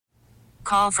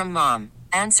Call from mom.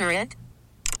 Answer it.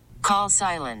 Call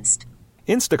silenced.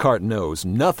 Instacart knows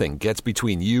nothing gets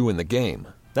between you and the game.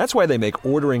 That's why they make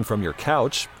ordering from your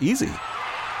couch easy.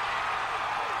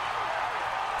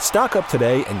 Stock up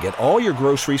today and get all your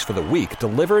groceries for the week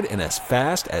delivered in as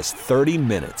fast as 30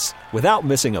 minutes without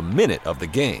missing a minute of the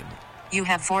game. You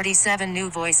have 47 new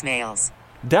voicemails.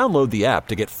 Download the app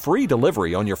to get free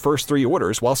delivery on your first 3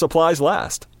 orders while supplies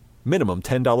last. Minimum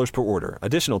 $10 per order.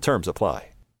 Additional terms apply.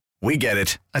 We get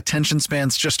it. Attention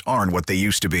spans just aren't what they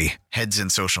used to be. Heads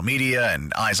in social media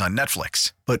and eyes on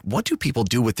Netflix. But what do people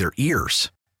do with their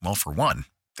ears? Well, for one,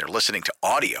 they're listening to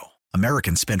audio.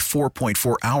 Americans spend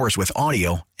 4.4 hours with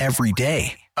audio every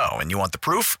day. Oh, and you want the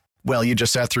proof? Well, you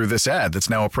just sat through this ad that's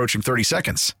now approaching 30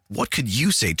 seconds. What could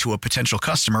you say to a potential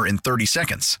customer in 30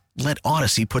 seconds? Let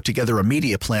Odyssey put together a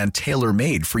media plan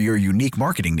tailor-made for your unique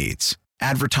marketing needs.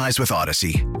 Advertise with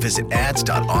Odyssey. Visit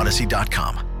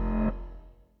ads.odyssey.com.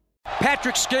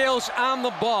 Patrick Scales on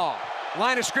the ball.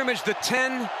 Line of scrimmage, the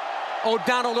 10.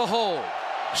 O'Donnell to hold.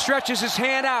 Stretches his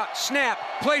hand out. Snap.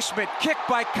 Placement. Kick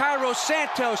by Cairo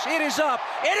Santos. It is up.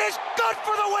 It is good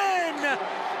for the win.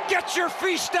 Get your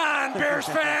feast on, Bears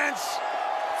fans.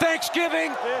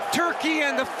 Thanksgiving, turkey,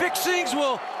 and the fixings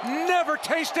will never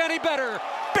taste any better.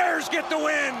 Bears get the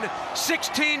win.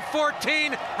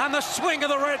 16-14 on the swing of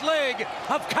the right leg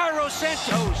of Cairo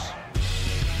Santos.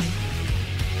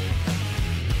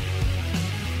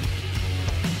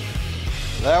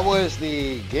 That was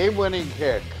the game-winning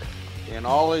kick in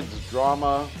all its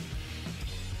drama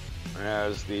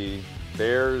as the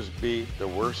Bears beat the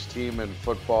worst team in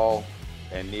football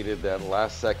and needed that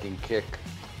last-second kick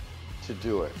to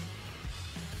do it.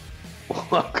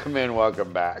 Welcome in,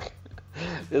 welcome back.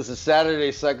 This is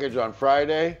Saturday Suckage on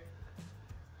Friday.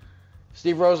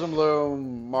 Steve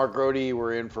Rosenblum, Mark Grody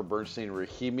were in for Bernstein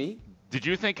Rahimi. Did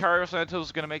you think Cairo Santos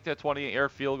was going to make that 28-yard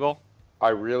field goal? I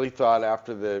really thought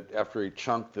after he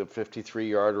chunked the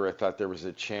 53-yarder, I thought there was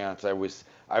a chance. I was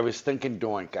thinking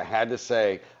doink. I had to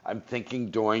say I'm thinking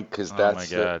doink because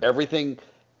that's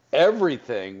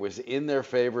everything was in their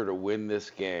favor to win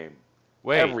this game.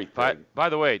 Wait, everything. By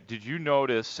the way, did you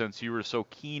notice, since you were so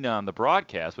keen on the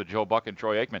broadcast with Joe Buck and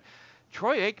Troy Aikman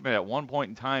at one point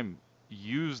in time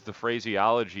used the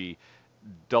phraseology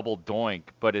double doink,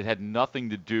 but it had nothing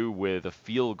to do with a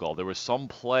field goal. There was some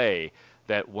play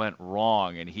that went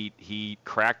wrong, and he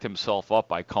cracked himself up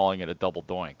by calling it a double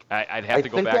doink. I'd have to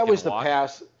go back and watch. I think that was the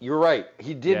pass. You're right.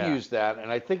 He did use that,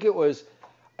 and I think it was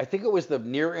the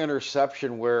near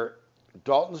interception where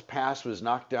Dalton's pass was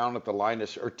knocked down at the line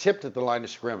or tipped at the line of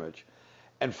scrimmage,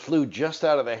 and flew just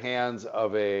out of the hands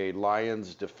of a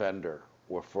Lions defender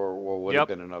for what would have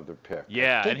been another pick.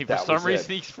 Yeah, and for some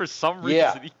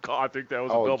reason he caught. I think that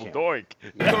was a double doink.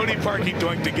 Yeah. Cody Parkey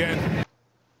doinked again.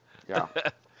 Yeah.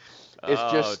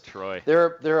 It's just Troy. They're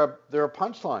a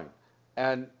punchline,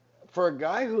 and for a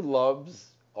guy who loves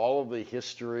all of the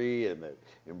history and that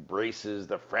embraces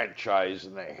the franchise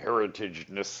and the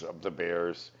heritageness of the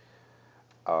Bears,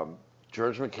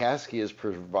 George McCaskey has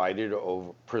presided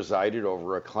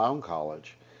over a clown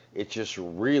college. It's just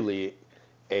really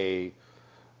a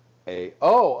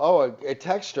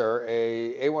texter,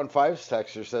 a A15's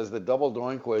texter says the double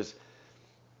doink was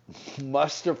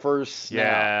Mustafer's snap.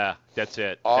 Yeah, that's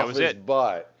it. Off that was his it.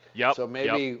 butt. Yep. So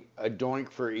maybe a doink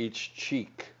for each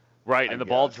cheek. Right, and the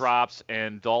ball drops,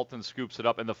 and Dalton scoops it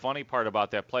up. And the funny part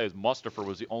about that play is Mustafer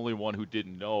was the only one who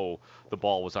didn't know the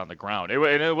ball was on the ground.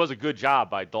 And it was a good job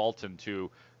by Dalton to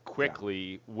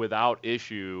quickly, without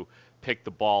issue, pick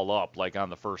the ball up like on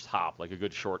the first hop, like a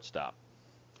good shortstop.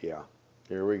 Yeah,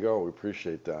 here we go. We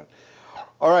appreciate that.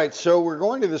 All right, so we're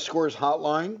going to the Scores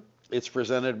Hotline. It's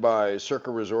presented by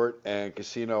Circa Resort and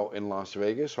Casino in Las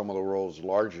Vegas, home of the world's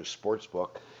largest sports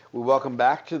book. We welcome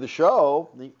back to the show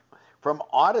from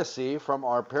Odyssey, from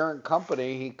our parent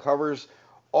company. He covers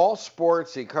all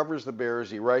sports. He covers the Bears.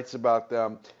 He writes about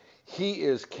them. He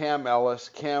is Cam Ellis.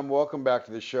 Cam, welcome back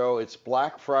to the show. It's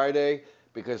Black Friday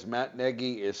because Matt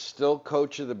Nagy is still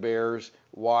coach of the Bears.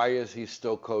 Why is he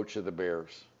still coach of the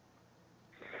Bears?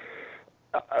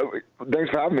 Thanks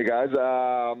for having me, guys.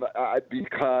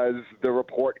 Because the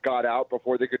report got out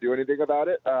before they could do anything about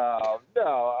it.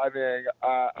 No, I mean,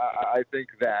 I think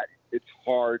that it's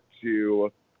hard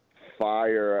to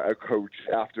fire a coach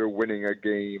after winning a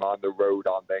game on the road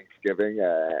on Thanksgiving,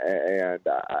 and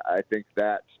I think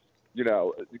that, you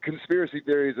know, conspiracy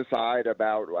theories aside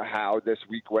about how this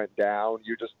week went down,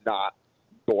 you're just not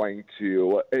going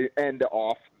to end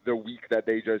off the week that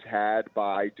they just had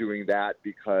by doing that,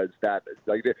 because that,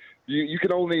 like, you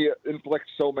can only inflict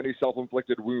so many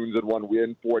self-inflicted wounds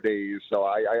in 4 days. So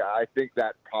I think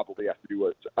that probably has to do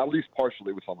with, at least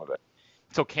partially, with some of it.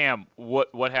 So Cam,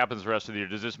 what happens the rest of the year?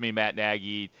 Does this mean Matt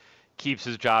Nagy keeps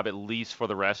his job at least for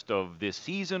the rest of this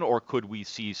season, or could we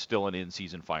see still an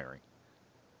in-season firing?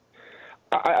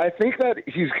 I think that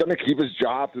he's going to keep his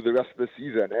job through the rest of the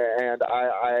season, and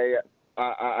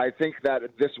I think that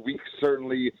this week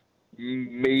certainly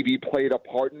maybe played a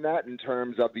part in that in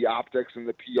terms of the optics and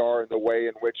the PR and the way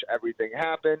in which everything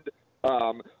happened.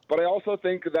 But I also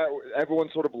think that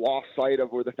everyone sort of lost sight of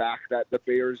the fact that the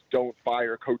Bears don't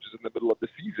fire coaches in the middle of the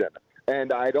season,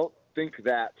 and I don't think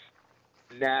that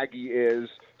Nagy is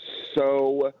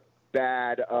so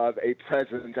bad of a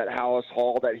presence at Hallis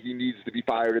Hall that he needs to be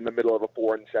fired in the middle of a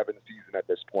 4-7 season at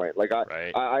this point. Like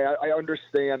I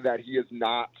understand that he is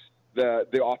not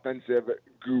the offensive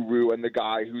guru and the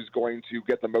guy who's going to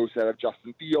get the most out of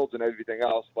Justin Fields and everything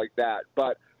else like that.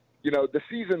 But the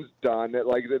season's done.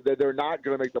 Like they're not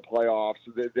going to make the playoffs.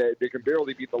 They can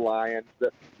barely beat the Lions.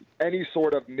 Any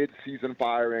sort of mid-season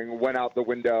firing went out the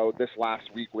window this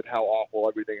last week with how awful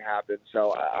everything happened.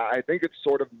 So I think it's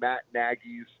sort of Matt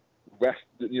Nagy's rest.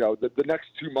 The next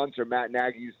 2 months are Matt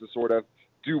Nagy's to sort of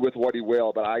do with what he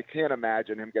will. But I can't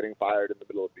imagine him getting fired in the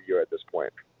middle of the year at this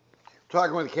point.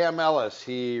 Talking with Cam Ellis.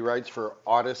 He writes for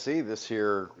Odyssey, this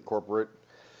here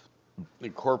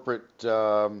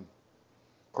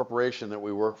corporation that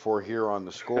we work for here on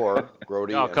the Score.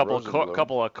 Grody a couple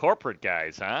of corporate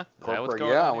guys, huh? Corporate,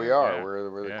 yeah, we are. Yeah.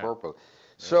 We're the corporate.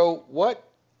 So what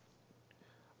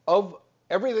of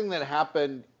everything that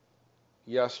happened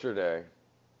yesterday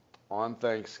on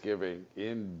Thanksgiving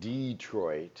in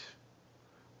Detroit,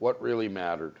 what really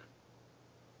mattered?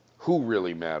 Who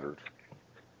really mattered?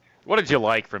 What did you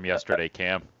like from yesterday,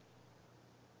 Cam?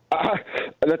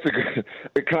 That's a good.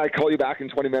 Can I call you back in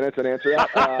 20 minutes and answer that?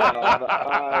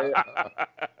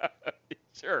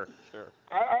 Sure.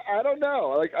 I don't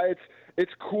know. Like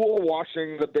it's cool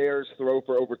watching the Bears throw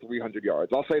for over 300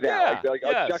 yards. I'll say that. Yes.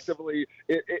 Objectively,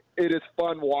 it is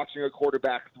fun watching a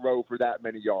quarterback throw for that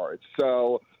many yards.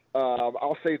 So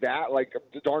I'll say that. Like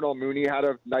Darnell Mooney had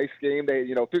a nice game. They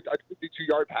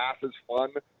 52-yard pass is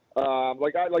fun.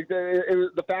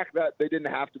 The fact that we didn't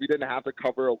have to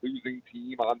cover a losing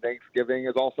team on Thanksgiving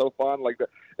is also fun.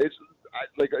 It's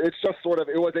just sort of,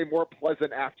 it was a more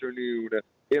pleasant afternoon,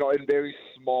 in very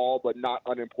small but not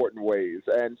unimportant ways.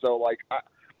 And so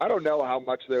I don't know how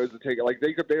much there was to take. Like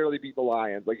they could barely beat the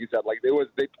Lions, like you said.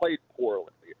 They played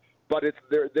poorly, but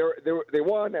they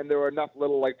won, and there were enough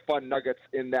little fun nuggets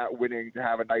in that winning to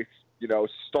have a nice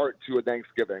start to a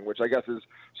Thanksgiving, which I guess is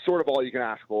sort of all you can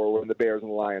ask for when the Bears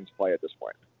and the Lions play at this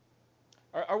point.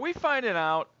 Are we finding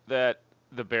out that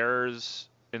the Bears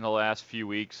in the last few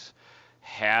weeks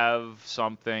have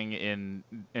something in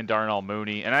Darnell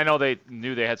Mooney? And I know they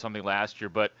knew they had something last year,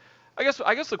 but I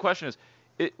guess the question is,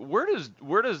 what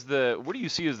do you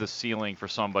see as the ceiling for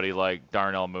somebody like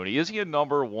Darnell Mooney? Is he a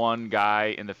number one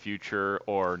guy in the future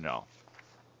or no?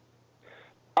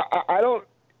 I don't.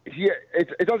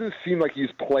 It doesn't seem like he's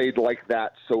played like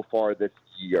that so far this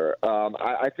year.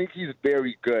 I think he's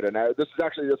very good, and it's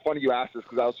funny you asked this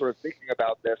because I was sort of thinking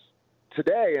about this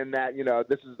today, and that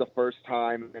this is the first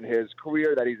time in his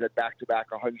career that he's at back-to-back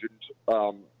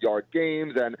 100-yard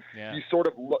games, and he sort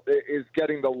of is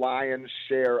getting the lion's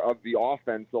share of the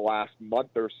offense the last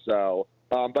month or so.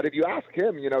 But if you ask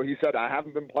him, he said, I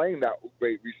haven't been playing that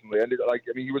great recently. And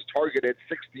he was targeted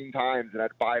 16 times and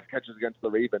had 5 catches against the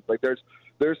Ravens.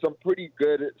 There's some pretty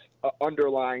good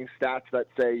underlying stats that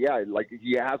say, he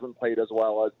hasn't played as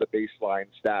well as the baseline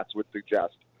stats would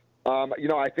suggest.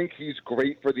 I think he's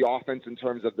great for the offense in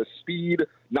terms of the speed,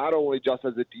 not only just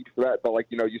as a deep threat, but we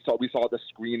saw the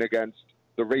screen against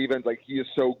the Ravens. He is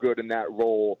so good in that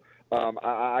role.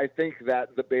 I think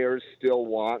that the Bears still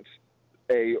want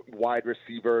a wide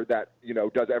receiver that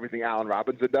does everything Allen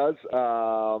Robinson does.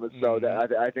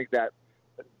 I think that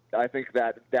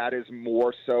is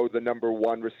more so the number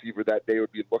one receiver that they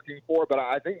would be looking for. But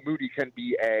I think Moody can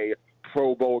be a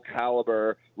Pro Bowl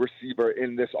caliber receiver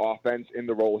in this offense in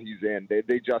the role he's in. They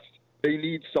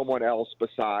need someone else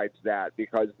besides that,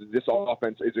 because this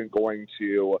offense isn't going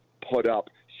to put up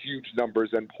huge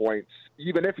numbers and points,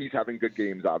 even if he's having good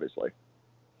games, obviously.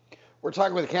 We're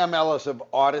talking with Cam Ellis of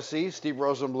Odyssey, Steve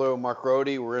Rosenbloom, Mark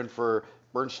Grody. We're in for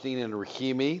Bernstein and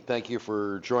Rahimi. Thank you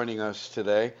for joining us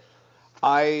today.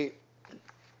 I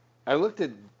looked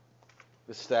at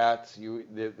the stats.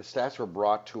 The stats were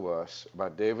brought to us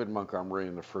about David Montgomery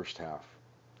in the first half.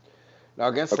 Now,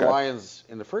 against the Lions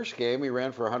in the first game, he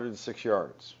ran for 106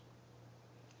 yards.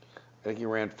 I think he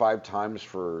ran 5 times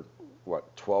for,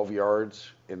 12 yards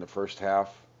in the first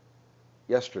half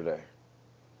yesterday.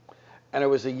 And it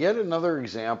was yet another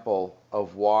example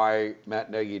of why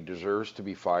Matt Nagy deserves to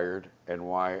be fired and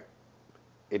why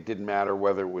it didn't matter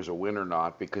whether it was a win or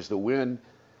not, because the win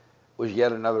was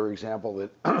yet another example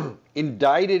that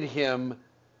indicted him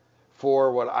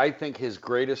for what I think his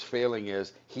greatest failing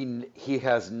is. He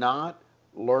has not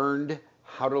learned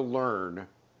how to learn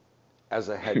as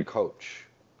a head coach.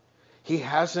 He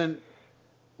hasn't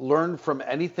learned from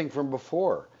anything from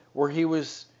before, where he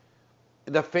was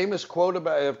the famous quote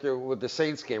about after with the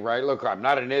Saints game, right? Look, I'm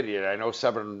not an idiot. I know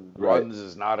 7 runs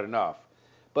is not enough.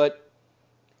 But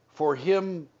for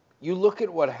him, you look at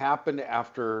what happened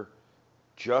after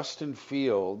Justin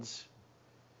Fields,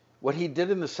 what he did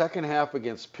in the second half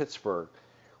against Pittsburgh,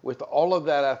 with all of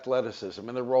that athleticism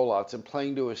and the rollouts and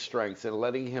playing to his strengths and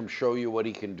letting him show you what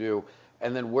he can do.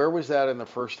 And then where was that in the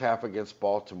first half against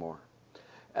Baltimore?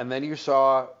 And then you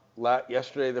saw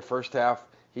yesterday, the first half,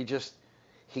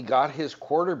 he got his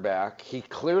quarterback. He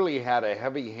clearly had a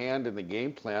heavy hand in the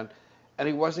game plan, and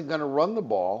he wasn't going to run the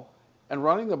ball. And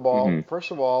running the ball,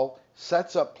 first of all,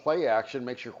 sets up play action,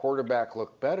 makes your quarterback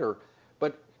look better.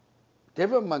 But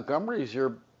David Montgomery is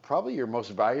probably your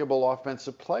most valuable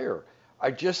offensive player.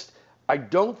 I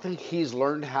don't think he's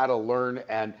learned how to learn,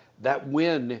 and that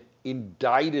win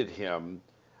indicted him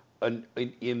on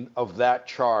that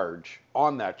charge,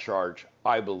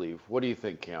 I believe. What do you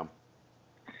think, Cam?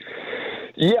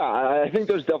 Yeah, I think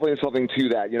there's definitely something to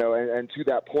that, and to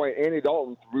that point, Andy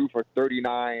Dalton threw for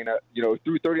 39,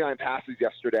 threw 39 passes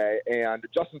yesterday, and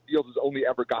Justin Fields has only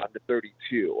ever gotten to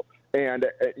 32. And,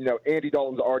 Andy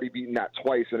Dalton's already beaten that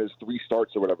twice in his 3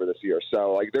 starts or whatever this year.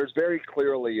 So, there's very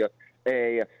clearly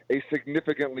a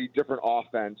significantly different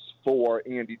offense for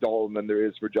Andy Dalton than there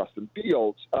is for Justin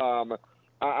Fields.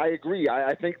 I agree.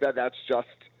 I think that's just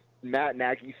Matt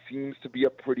Nagy seems to be a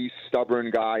pretty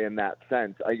stubborn guy in that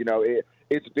sense.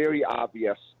 It's very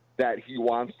obvious that he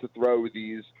wants to throw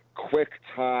these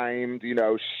quick-timed,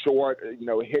 short,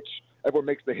 hitch. Everyone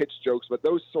makes the hitch jokes, but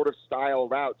those sort of style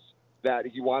routes that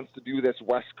he wants to do this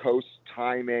West Coast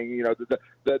timing,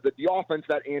 the offense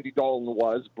that Andy Dalton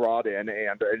was brought in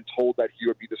and told that he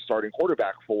would be the starting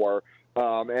quarterback for.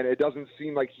 And it doesn't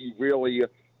seem like he really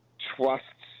trusts.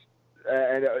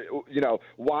 And,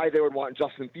 why they would want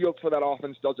Justin Fields for that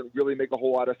offense doesn't really make a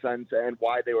whole lot of sense, and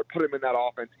why they would put him in that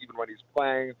offense even when he's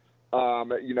playing.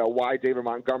 Why David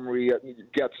Montgomery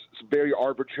gets very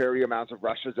arbitrary amounts of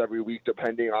rushes every week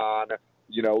depending on,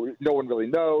 no one really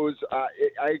knows.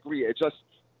 I agree.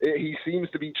 He seems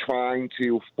to be trying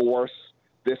to force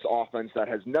this offense that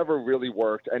has never really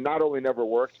worked, and not only never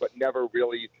worked, but never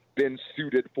really been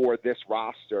suited for this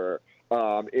roster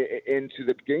into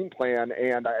the game plan.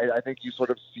 And I think you sort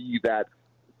of see that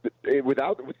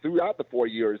throughout the 4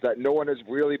 years that no one has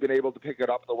really been able to pick it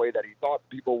up the way that he thought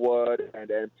people would.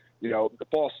 And the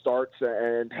false starts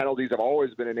and penalties have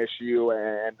always been an issue,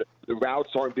 and the routes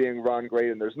aren't being run great,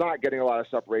 and there's not getting a lot of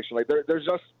separation. There's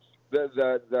just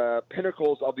the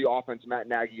pinnacles of the offense Matt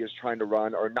Nagy is trying to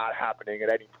run are not happening at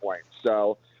any point.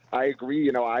 So I agree.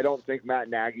 I don't think Matt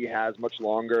Nagy has much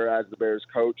longer as the Bears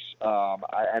coach,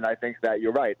 and I think that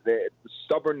you're right. The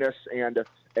stubbornness and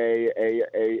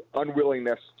a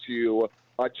unwillingness to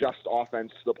adjust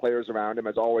offense to the players around him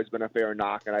has always been a fair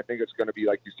knock, and I think it's going to be,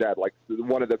 like you said,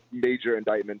 one of the major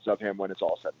indictments of him when it's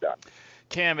all said and done.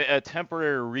 Cam, a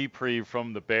temporary reprieve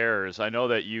from the Bears. I know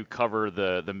that you cover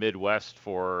the Midwest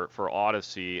for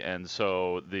Odyssey, and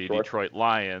so the Detroit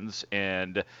Lions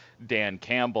and Dan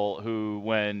Campbell, who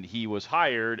when he was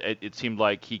hired, it seemed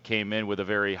like he came in with a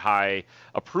very high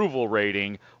approval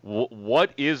rating.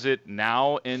 What is it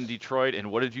now in Detroit, and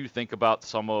what did you think about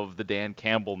some of the Dan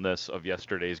Campbell-ness of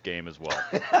yesterday's game as well?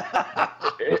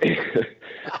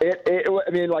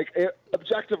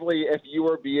 Objectively, if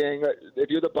you're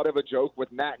the butt of a joke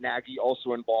with Matt Nagy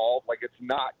also involved, it's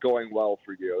not going well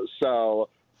for you. So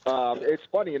it's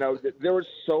funny, there was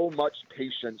so much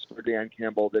patience for Dan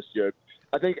Campbell this year.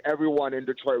 I think everyone in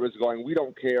Detroit was going, we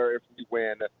don't care if we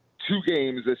win 2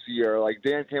 games this year.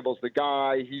 Dan Campbell's the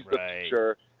guy, he's the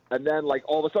future. And then,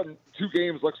 all of a sudden, 2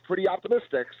 games looks pretty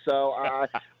optimistic. So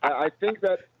I think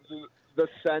that the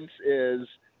sense is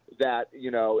that,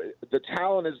 the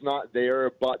talent is not there,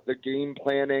 but the game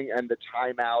planning and the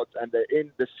timeouts and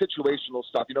the situational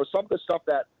stuff, some of the stuff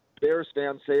that Bears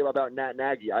fans say about Matt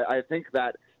Nagy, I think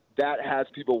that has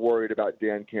people worried about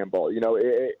Dan Campbell.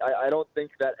 I don't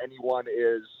think that anyone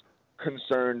is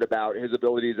concerned about his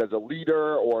abilities as a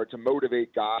leader or to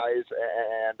motivate guys,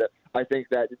 and I think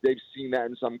that they've seen that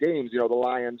in some games. The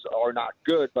Lions are not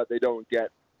good, but they don't get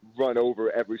run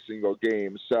over every single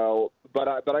game. So, but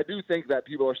I do think that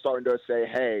people are starting to say,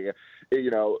 hey,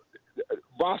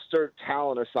 roster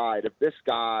talent aside, if this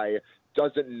guy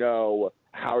doesn't know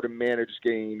how to manage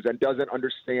games and doesn't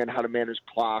understand how to manage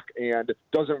clock and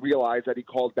doesn't realize that he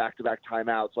called back-to-back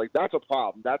timeouts. Like, that's a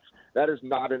problem. That is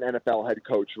not an NFL head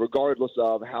coach, regardless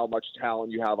of how much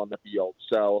talent you have on the field.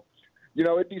 So,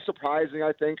 it'd be surprising,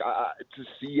 I think, to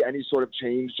see any sort of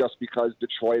change just because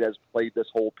Detroit has played this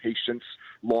whole patience,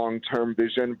 long-term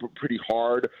vision pretty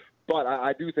hard. But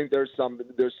I do think there's some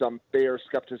fair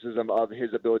skepticism of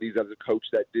his abilities as a coach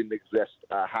that didn't exist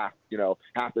half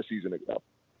the season ago.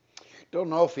 Don't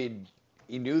know if he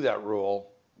knew that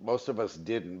rule. Most of us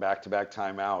didn't. Back-to-back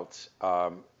timeouts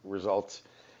results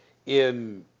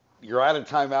in you're out of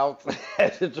timeout,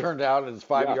 as it turned out, and it's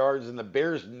 5 yards, and the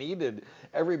Bears needed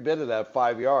every bit of that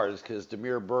 5 yards because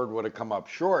Damiere Byrd would have come up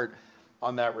short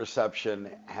on that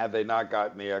reception. Had they not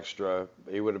gotten the extra,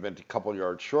 he would have been a couple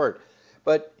yards short.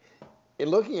 But in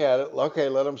looking at it, okay,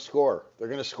 let them score. They're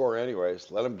going to score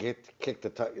anyways. Let them get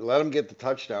the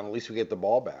touchdown. At least we get the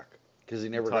ball back because he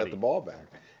never got the ball back.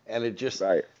 And it just,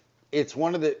 it's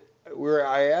one of the,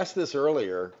 I asked this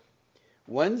earlier,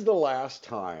 when's the last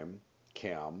time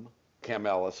Cam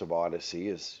Ellis of Odyssey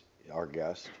is our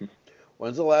guest.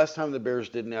 When's the last time the Bears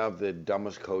didn't have the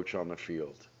dumbest coach on the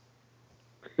field?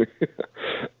 It's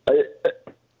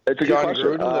a good John question.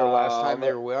 Gruden, their last time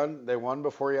they won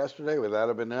before yesterday. Would that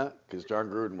have been that? Because John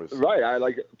Gruden was right.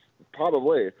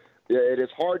 Probably. It is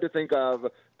hard to think of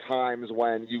times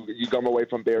when you come away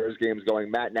from Bears games going,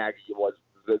 Matt Nagy was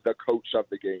the coach of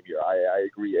the game here. I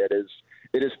agree. It is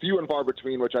few and far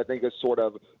between, which I think is sort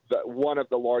of one of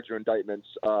the larger indictments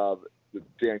of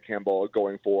Dan Campbell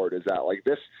going forward, is that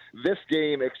this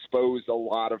game exposed a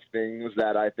lot of things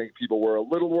that I think people were a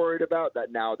little worried about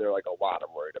that now they're a lot of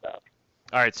worried about.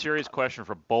 All right, serious question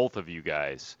for both of you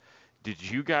guys. Did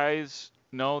you guys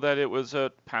know that it was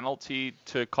a penalty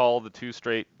to call the 2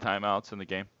 straight timeouts in the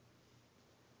game?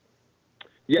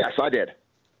 Yes, I did.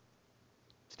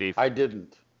 Steve? I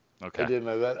didn't. Okay. I didn't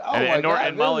know that. Oh, and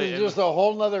God, Molly, this is just a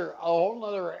whole nother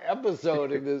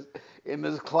episode in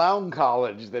this clown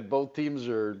college that both teams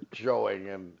are showing.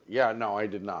 And yeah, no, I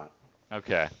did not.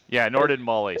 Okay. Yeah, nor did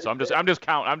Molly. So I'm just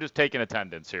taking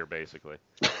attendance here, basically.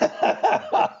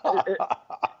 I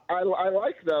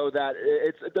like, though, that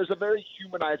there's a very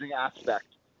humanizing aspect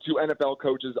to NFL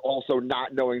coaches also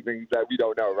not knowing things that we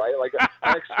don't know, right?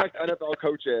 I expect NFL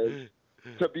coaches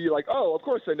to be like, oh, of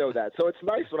course I know that. So it's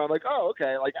nice when I'm like, oh,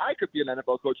 okay, I could be an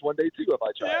NFL coach one day too if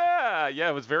I tried. Yeah,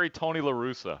 it was very Tony La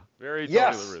Russa. Tony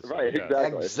La Russa. Right, yeah.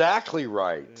 exactly. Exactly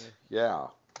right. Yeah.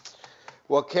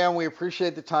 Well, Cam, we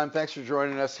appreciate the time. Thanks for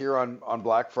joining us here on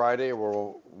Black Friday.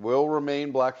 Will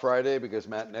remain Black Friday because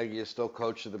Matt Nagy is still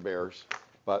coach of the Bears.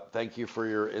 But thank you for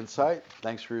your insight.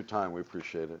 Thanks for your time. We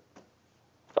appreciate it.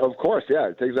 Of course,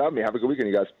 yeah. Thanks for having me. Have a good weekend,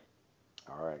 you guys.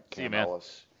 All right. See you, Cam man.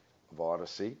 Ellis of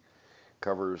Odyssey.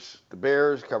 Covers the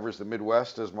Bears, covers the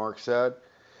Midwest, as Mark said.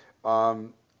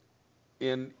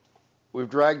 We've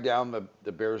dragged down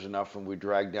the Bears enough, and we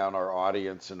dragged down our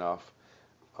audience enough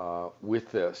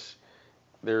with this.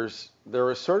 There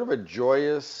was sort of a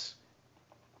joyous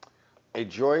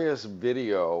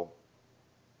video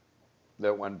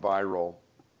that went viral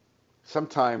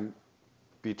sometime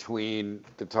between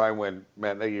the time when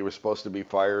Matt Nagy was supposed to be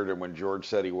fired and when George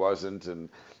said he wasn't, and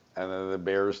then the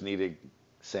Bears needed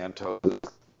Santos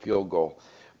field goal.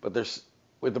 But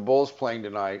with the Bulls playing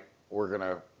tonight, we're going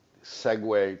to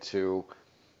segue to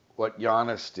what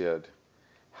Giannis did.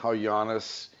 How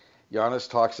Giannis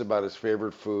talks about his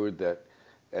favorite food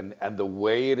and the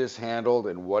way it is handled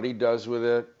and what he does with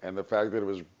it, and the fact that it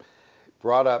was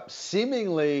brought up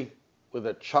seemingly with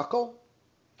a chuckle,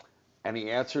 and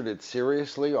he answered it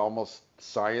seriously, almost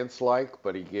science-like,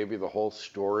 but he gave you the whole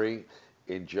story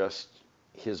in just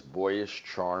his boyish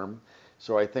charm.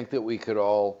 So I think that we could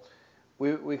all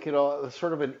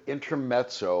sort of an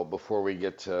intermezzo before we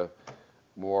get to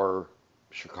more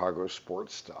Chicago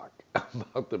sports talk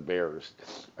about the Bears.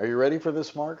 Are you ready for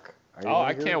this, Mark?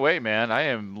 I can't wait, man. I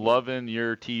am loving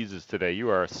your teases today. You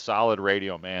are a solid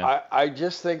radio man. I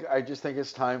just think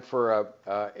it's time for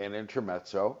an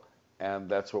intermezzo, and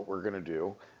that's what we're going to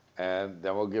do. And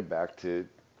then we'll get back to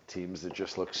teams that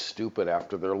just look stupid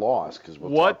after their loss. Because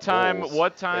what time is So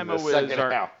what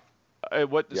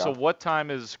time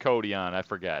is Cody on? I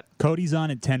forget. Cody's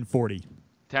on at 10:40.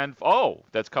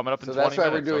 That's coming up in 20 minutes. So that's why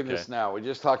we're doing this now. We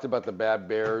just talked about the bad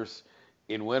Bears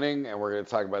in winning, and we're going to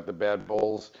talk about the bad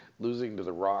Bulls losing to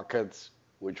the Rockets,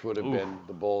 which would have been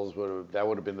the Bulls that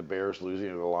would have been the Bears losing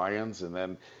to the Lions, and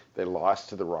then they lost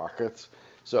to the Rockets.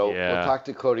 So we'll talk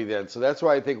to Cody then. So that's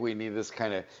why I think we need this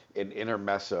kind of an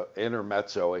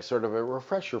intermezzo, a sort of a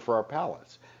refresher for our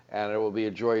palates, and it will be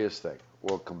a joyous thing.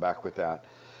 We'll come back with that.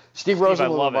 Steve Steve, I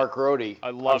Rosenbloom love and Mark Rohde. I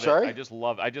love I'm sorry? it. I just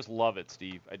love it,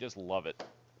 Steve. I just love it.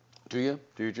 Do you?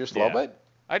 Do you just Yeah. love it?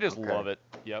 I just Okay. love it.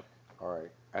 Yep. All right.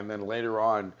 And then later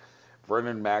on,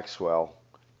 Vernon Maxwell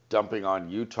dumping on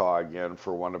Utah again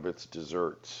for one of its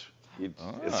desserts. It's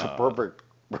a perfect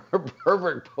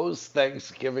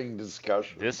post-Thanksgiving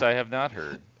discussion. This I have not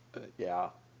heard. Yeah.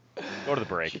 Go to the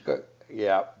break.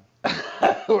 Yeah.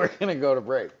 We're going to go to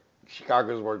break.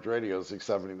 Chicago Sports Radio,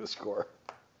 670 The Score.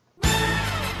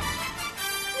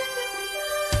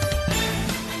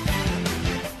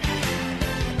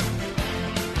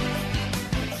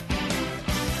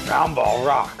 Ground ball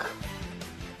rock.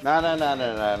 No.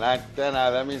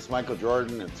 That means Michael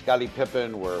Jordan and Scottie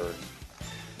Pippen were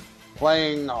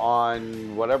playing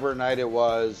on whatever night it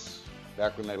was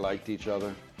back when they liked each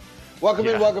other. Welcome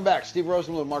in, welcome back. Steve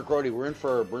Rosenbloom and Mark Rohde. We're in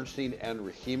for Bernstein and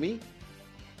Rahimi.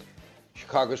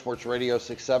 Chicago Sports Radio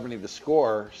 670 The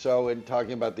Score. So, in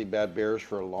talking about the bad Bears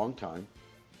for a long time,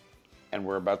 and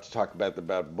we're about to talk about the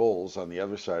bad Bulls on the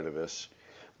other side of this.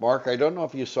 Mark, I don't know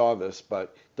if you saw this,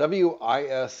 but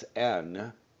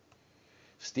WISN,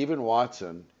 Stephen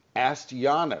Watson, asked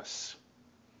Giannis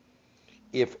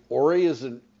if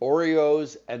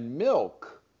Oreos and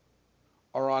milk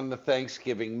are on the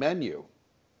Thanksgiving menu.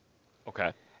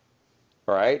 Okay.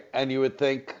 All right. And you would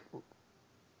think,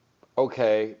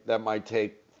 okay, that might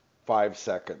take 5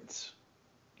 seconds.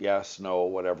 Yes, no,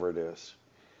 whatever it is.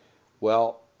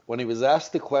 Well, when he was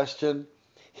asked the question,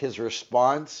 his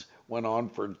response went on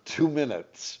for 2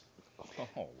 minutes.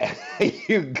 Oh.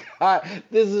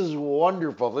 This is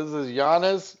wonderful. This is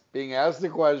Giannis being asked the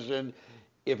question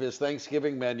if his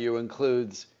Thanksgiving menu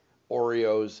includes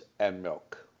Oreos and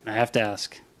milk. I have to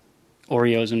ask,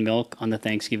 Oreos and milk on the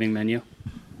Thanksgiving menu?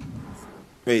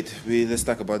 Wait, let's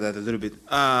talk about that a little bit.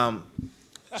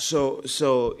 So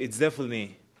it's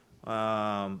definitely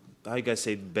how you guys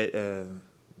say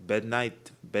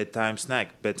bedtime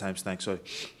snack. Sorry.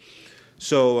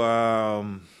 So I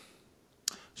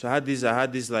had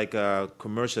this like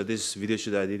commercial, this video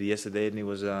shoot I did yesterday, and it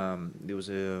was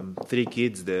 3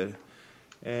 kids there,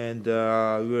 and we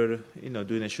were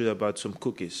doing a shoot about some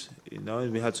cookies,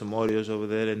 and we had some Oreos over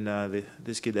there, and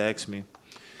this kid asked me,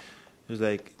 he was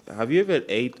like, "Have you ever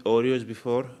ate Oreos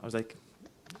before?" I was like,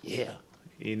 "Yeah."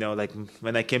 Like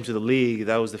when I came to the league,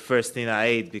 that was the first thing I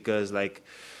ate because like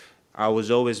I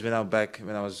was always when I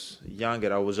was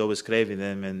younger, I was always craving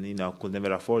them, and could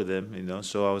never afford them.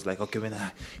 So I was like, okay, when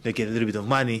I get a little bit of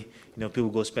money, people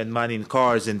go spend money in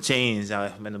cars and chains. I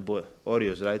bought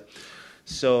Oreos, right?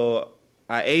 So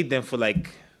I ate them for like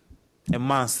a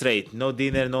month straight, no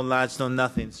dinner, no lunch, no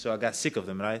nothing. So I got sick of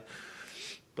them, right?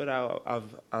 But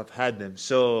I've had them.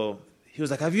 So he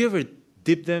was like, "Have you ever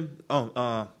dipped them?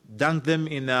 Dunked them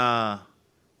in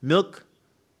milk?"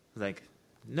 I was like,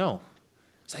 "No."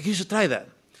 It's like, "You should try that."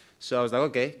 So I was like,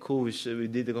 "Okay, cool." We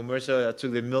did the commercial. I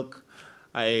took the milk,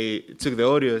 I took the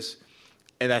Oreos,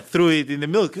 and I threw it in the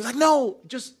milk. He was like, "No,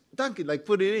 just dunk it, like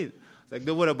put it in." I was like,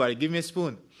 "Don't worry about it. Give me a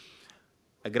spoon."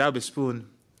 I grabbed a spoon.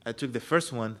 I took the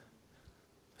first one.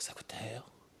 I was like, "What the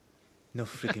hell? No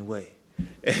freaking way."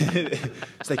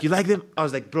 It's like, "You like them?" I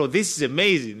was like, "Bro, this is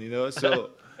amazing,"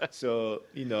 So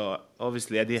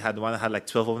obviously I didn't have one. I had like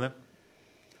 12 of them.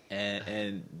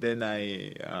 And then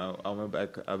I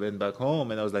went back home,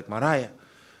 and I was like, "Mariah,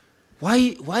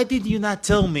 why did you not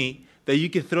tell me that you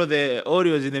can throw the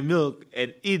Oreos in the milk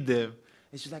and eat them?"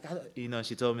 And she's like,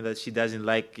 she told me that she doesn't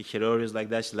like her Oreos like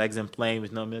that. She likes them plain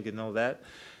with no milk and all that.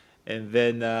 And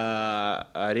then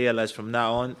I realized from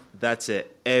now on, that's a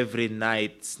every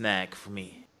night snack for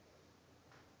me.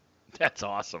 That's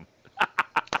awesome.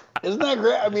 Isn't that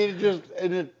great? I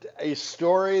mean, a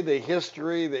story, the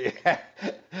history,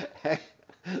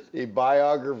 the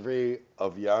biography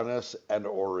of Giannis and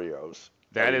Oreos.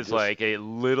 That is like a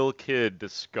little kid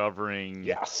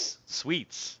discovering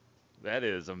sweets. That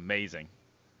is amazing.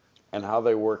 And how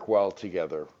they work well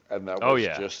together. And that was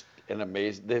just an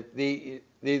amazing. The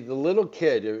little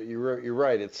kid, you're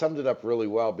right. It summed it up really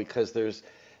well because there's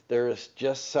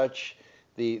just such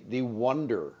the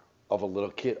wonder of a little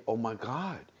kid. Oh my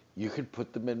God. You could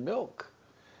put them in milk.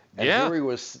 And here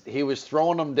he was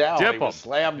throwing them down. Dip he was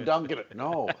slam dunking it.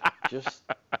 No, just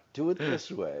do it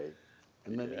this way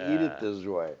and then eat it this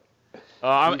way.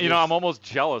 I'm almost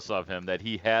jealous of him that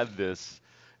he had this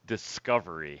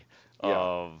discovery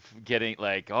of getting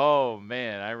like, oh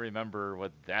man, I remember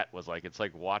what that was like. It's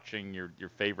like watching your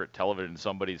favorite television,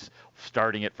 somebody's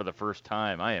starting it for the first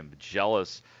time. I am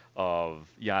jealous of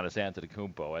Giannis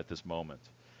Antetokounmpo at this moment.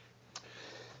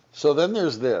 So then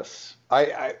there's this.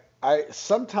 I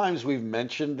sometimes we've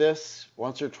mentioned this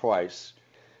once or twice,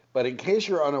 but in case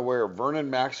you're unaware, Vernon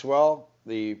Maxwell,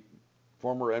 the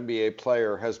former NBA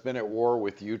player, has been at war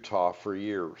with Utah for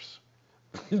years.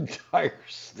 The entire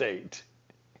state.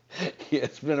 He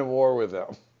has been at war with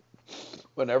them.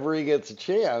 Whenever he gets a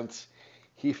chance,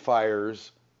 he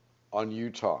fires on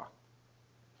Utah.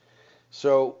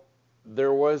 So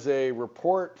there was a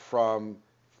report from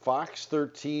Fox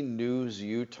 13 News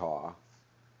Utah,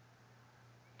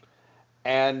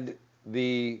 and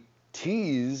the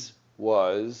tease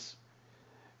was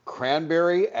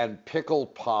cranberry and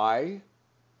pickled pie.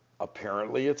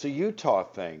 Apparently it's a Utah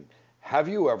thing. Have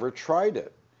you ever tried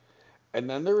it? And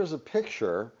then there is a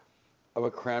picture of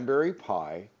a cranberry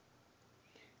pie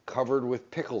covered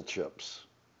with pickle chips.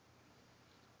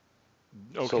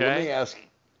 Okay. So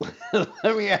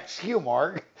let me ask you,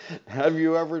 Mark, have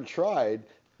you ever tried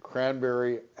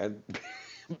cranberry and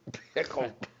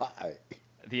pickled pie?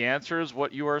 The answer is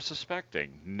what you are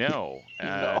suspecting. No.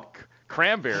 No.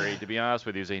 Cranberry, to be honest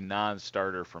with you, is a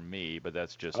non-starter for me, but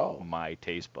that's just my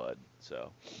taste bud.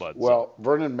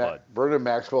 Vernon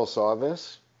Maxwell saw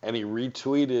this and he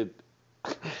retweeted.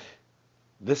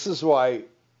 This is why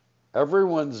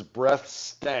everyone's breath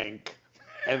stank,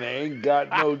 and they ain't got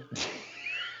no.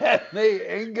 They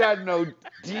ain't got no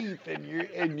teeth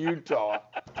in Utah.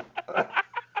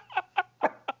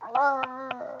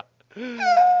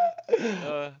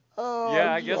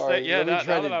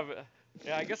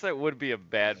 I guess that would be a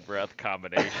bad breath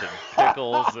combination.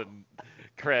 Pickles and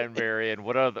cranberry and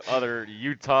what other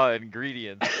Utah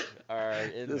ingredients are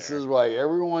in This there. is why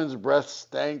everyone's breath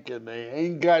stank and they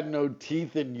ain't got no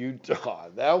teeth in Utah.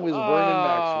 That was Vernon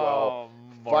Maxwell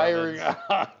firing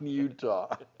on Utah.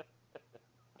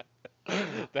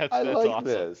 That's I like awesome.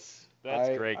 this.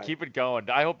 That's great. Keep it going.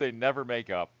 I hope they never make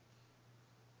up.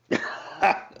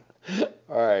 All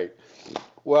right.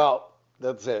 Well,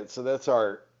 that's it.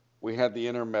 So we had the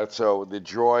intermezzo, the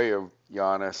joy of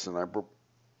Giannis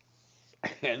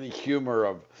and the humor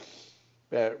of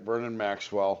Vernon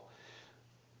Maxwell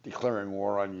declaring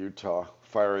war on Utah,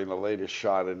 firing the latest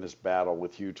shot in this battle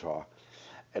with Utah.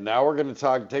 And now we're going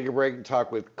to take a break and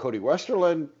talk with Cody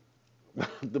Westerlund.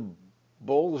 The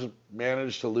Bulls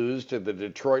managed to lose to the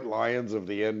Detroit Lions of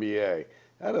the NBA.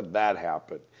 How did that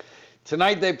happen?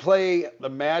 Tonight they play the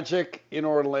Magic in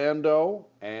Orlando,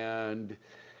 and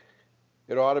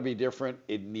it ought to be different.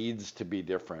 It needs to be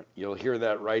different. You'll hear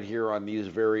that right here on these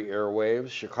very airwaves.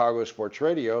 Chicago Sports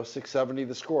Radio, 670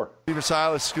 The Score. Stephen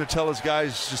Silas is going to tell his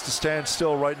guys just to stand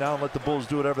still right now and let the Bulls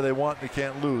do whatever they want. They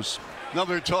can't lose.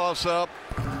 Another toss-up.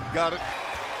 Got it.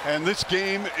 And this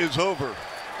game is over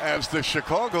as the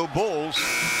Chicago Bulls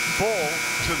fall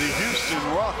to the Houston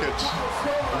Rockets.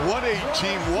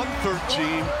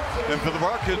 118-113. And for the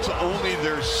Rockets, only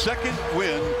their second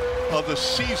win of the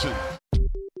season.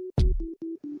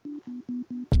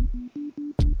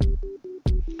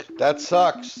 That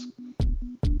sucks.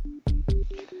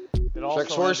 Chuck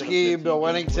Swirsky, Bill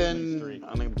Wennington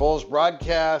on the Bulls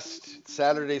broadcast.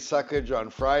 Saturday Suckage on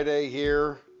Friday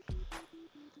here.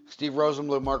 Steve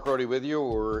Rosenbluth, Mark Rohde with you.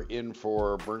 We're in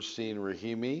for Bernstein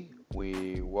Rahimi.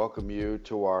 We welcome you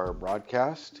to our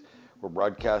broadcast. We're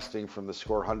broadcasting from the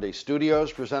Score Hyundai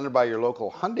Studios, presented by your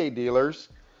local Hyundai dealers.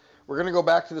 We're going to go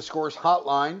back to the Scores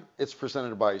hotline. It's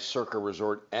presented by Circa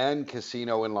Resort and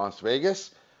Casino in Las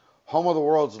Vegas, home of the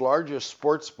world's largest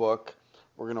sports book.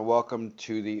 We're going to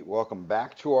welcome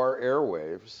back to our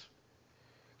airwaves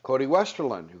Cody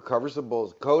Westerlund, who covers the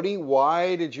Bulls. Cody,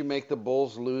 why did you make the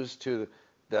Bulls lose to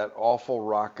that awful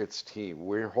Rockets team?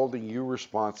 We're holding you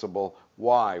responsible.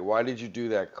 Why? Why did you do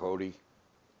that, Cody?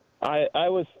 I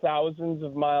was thousands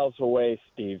of miles away,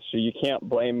 Steve, so you can't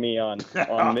blame me on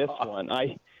this one.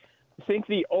 I think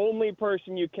the only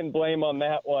person you can blame on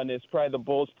that one is probably the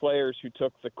Bulls players who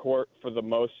took the court for the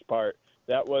most part.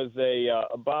 That was a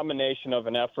abomination of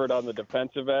an effort on the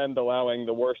defensive end, allowing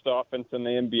the worst offense in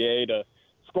the NBA to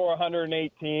score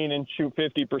 118 and shoot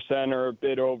 50% or a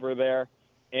bit over there.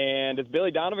 And as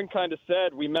Billy Donovan kind of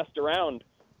said, we messed around,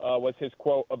 was his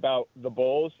quote about the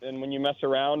Bulls. And when you mess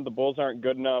around, the Bulls aren't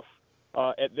good enough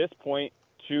at this point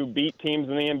to beat teams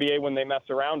in the NBA when they mess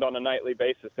around on a nightly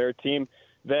basis. They're a team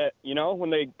that, when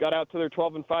they got out to their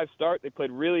 12-5 start, they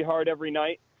played really hard every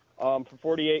night for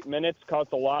 48 minutes,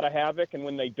 caused a lot of havoc. And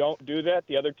when they don't do that,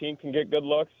 the other team can get good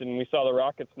looks. And we saw the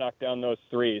Rockets knock down those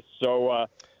threes. So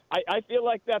I feel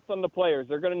like that's on the players.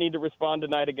 They're going to need to respond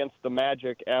tonight against the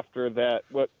Magic after that,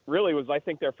 what really was, I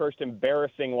think, their first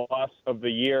embarrassing loss of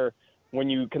the year when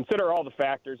you consider all the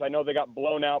factors. I know they got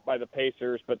blown out by the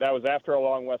Pacers, but that was after a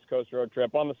long West Coast road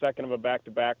trip on the second of a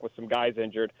back-to-back with some guys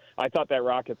injured. I thought that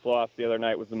Rockets loss the other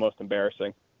night was the most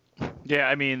embarrassing. Yeah,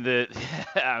 I mean,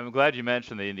 I'm glad you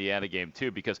mentioned the Indiana game,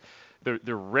 too, because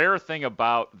the rare thing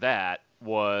about that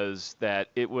was that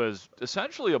it was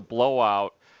essentially a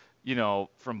blowout,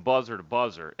 from buzzer to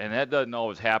buzzer, and that doesn't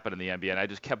always happen in the NBA, and I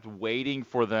just kept waiting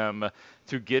for them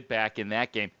to get back in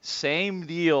that game. Same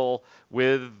deal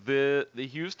with the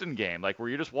Houston game, like where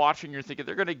you're just watching, you're thinking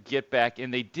they're going to get back,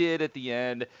 and they did at the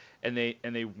end, and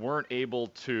they weren't able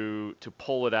to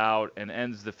pull it out, and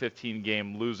ends the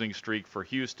 15-game losing streak for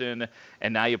Houston,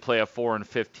 and now you play a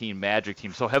 4-15 Magic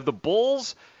team. So have the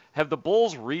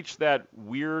Bulls reached that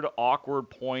weird, awkward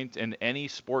point in any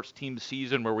sports team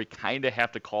season where we kind of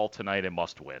have to call tonight a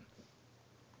must-win?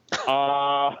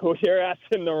 You're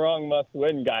asking the wrong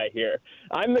must-win guy here.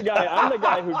 I'm the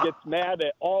guy who gets mad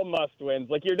at all must-wins.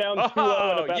 Like, you're down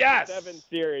 2-0 in a best-of-7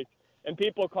 series, and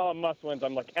people call them must-wins.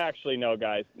 I'm like, actually, no,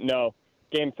 guys, no.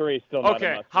 Game 3 is still not a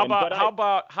must-win.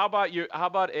 How about you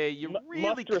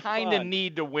really kind of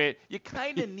need to win. You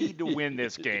kind of need to win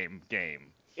this game.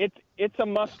 It's a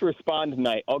must-respond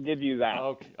night. I'll give you that.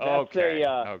 Okay.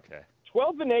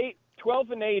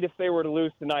 12-8 if they were to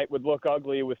lose tonight would look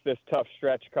ugly with this tough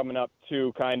stretch coming up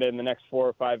too, kind of in the next 4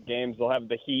 or 5 games. They'll have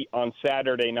the Heat on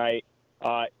Saturday night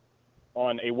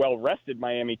on a well-rested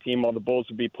Miami team, while the Bulls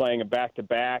would be playing a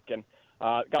back-to-back. And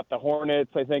got the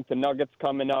Hornets, I think the Nuggets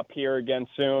coming up here again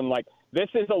soon. Like, this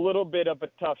is a little bit of a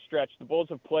tough stretch. The Bulls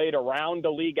have played around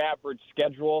a league average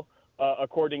schedule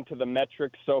according to the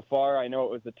metrics so far. I know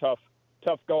it was a tough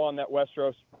go on that West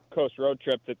Coast road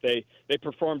trip that they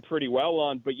performed pretty well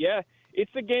on. But, yeah,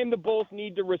 it's a game the Bulls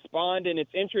need to respond, and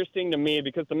it's interesting to me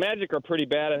because the Magic are pretty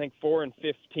bad, I think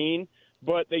 4-15,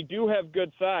 but they do have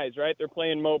good size, right? They're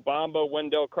playing Mo Bamba,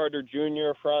 Wendell Carter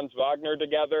Jr., Franz Wagner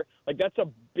together. Like, that's a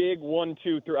big 1,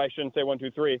 2, 3. I shouldn't say 1,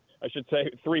 2, 3. I should say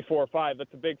 3, 4, 5.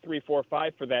 That's a big 3, 4,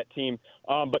 5 for that team.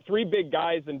 But 3 big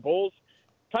guys, and Bulls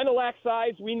kind of lack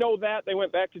size. We know that. They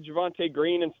went back to Javonte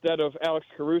Green instead of Alex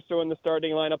Caruso in the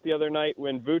starting lineup the other night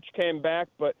when Vooch came back.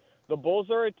 But the Bulls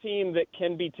are a team that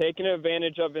can be taken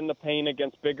advantage of in the paint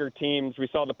against bigger teams. We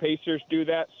saw the Pacers do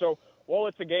that. So while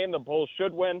it's a game the Bulls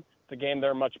should win, it's a game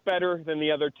they're much better than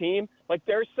the other team. Like,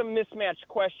 there's some mismatch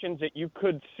questions that you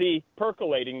could see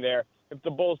percolating there if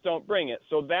the Bulls don't bring it.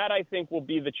 So that, I think, will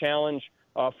be the challenge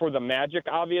for the Magic,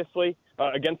 obviously,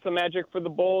 against the Magic for the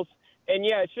Bulls. And,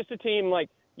 yeah, it's just a team like,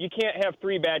 you can't have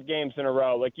 3 bad games in a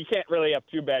row. Like, you can't really have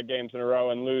 2 bad games in a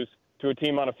row and lose to a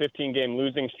team on a 15-game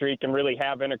losing streak and really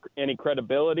have any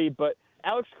credibility. But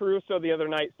Alex Caruso the other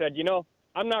night said,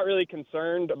 I'm not really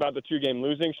concerned about the 2-game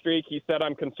losing streak. He said,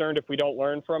 I'm concerned if we don't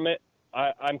learn from it.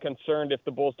 I'm concerned if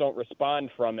the Bulls don't respond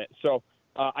from it. So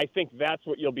I think that's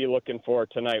what you'll be looking for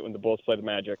tonight when the Bulls play the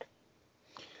Magic.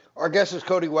 Our guest is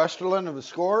Cody Westerlund of The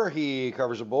Score. He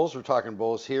covers the Bulls. We're talking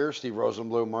Bulls here. Steve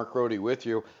Rosenbloom, Mark Rohde with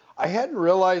you. I hadn't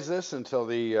realized this until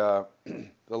the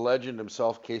legend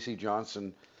himself, Casey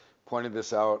Johnson, pointed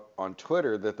this out on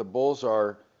Twitter, that the Bulls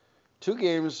are 2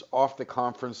 games off the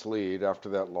conference lead after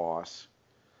that loss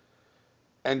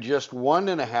and just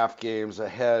 1.5 games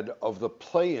ahead of the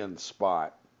play-in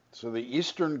spot. So the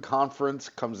Eastern Conference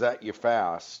comes at you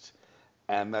fast,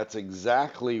 and that's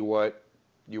exactly what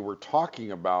you were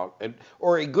talking about,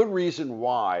 or a good reason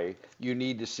why you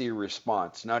need to see a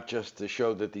response, not just to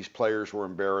show that these players were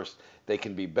embarrassed, they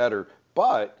can be better,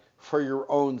 but for your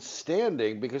own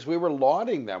standing, because we were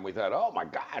lauding them. We thought, oh my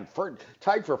God,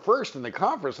 tied for first in the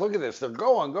conference. Look at this, they're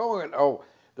going. Oh,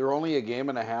 they're only 1.5 games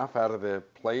out of the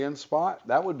play-in spot.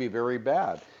 That would be very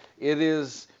bad. It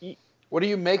is. What do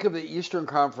you make of the Eastern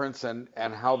Conference and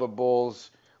how the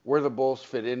Bulls, where the Bulls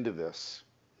fit into this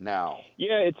now?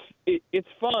 Yeah, it's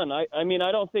fun. I mean,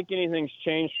 I don't think anything's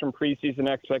changed from preseason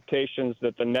expectations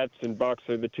that the Nets and Bucks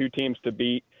are the 2 teams to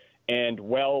beat, and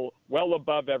well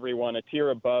above everyone, a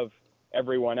tier above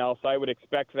everyone else. I would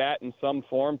expect that in some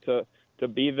form to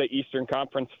be the Eastern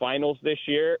Conference Finals this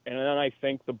year, and then I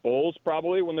think the Bulls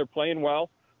probably, when they're playing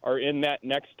well, are in that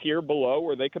next tier below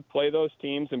where they could play those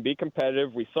teams and be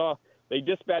competitive. We saw they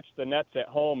dispatched the Nets at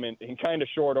home in kind of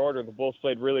short order. The Bulls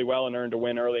played really well and earned a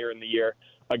win earlier in the year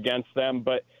against them.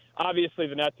 But obviously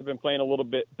the Nets have been playing a little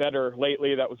bit better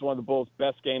lately. That was one of the Bulls'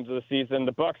 best games of the season.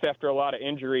 The Bucks, after a lot of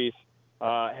injuries,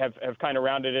 have kind of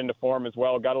rounded into form as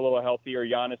well, got a little healthier.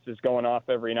 Giannis is going off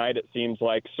every night, it seems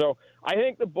like. So I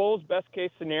think the Bulls'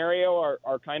 best-case scenario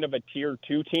are kind of a Tier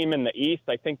 2 team in the East.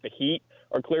 I think the Heat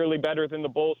are clearly better than the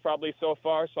Bulls probably so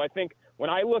far. So I think when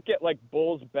I look at, like,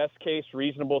 Bulls' best-case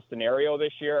reasonable scenario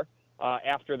this year,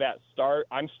 after that start,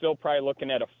 I'm still probably looking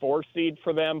at a 4 seed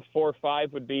for them.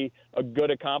 4-5 would be a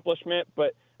good accomplishment.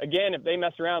 But, again, if they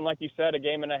mess around, like you said, 1.5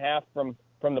 games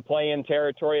from the play-in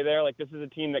territory there, like, this is a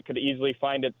team that could easily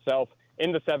find itself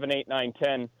in the 7, 8, 9,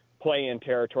 10 play-in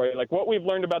territory. Like, what we've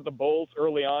learned about the Bulls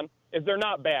early on is they're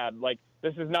not bad. Like,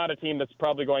 this is not a team that's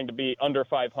probably going to be under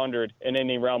 500 in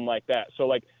any realm like that. So,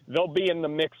 like, they'll be in the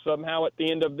mix somehow at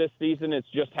the end of this season. It's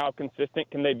just how consistent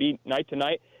can they be night to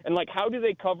night? And, like, how do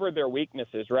they cover their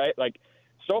weaknesses, right? Like,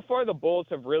 so far the Bulls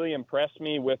have really impressed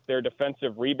me with their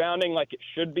defensive rebounding. Like, it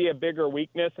should be a bigger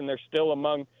weakness, and they're still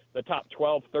among the top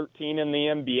 12, 13 in the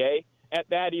NBA at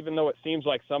that, even though it seems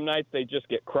like some nights they just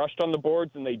get crushed on the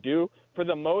boards, and they do. For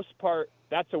the most part,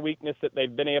 that's a weakness that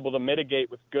they've been able to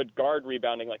mitigate with good guard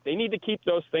rebounding. Like, they need to keep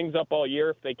those things up all year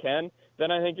if they can.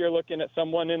 Then I think you're looking at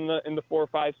someone in the 4 or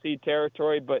 5 seed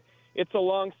territory. But it's a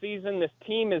long season. This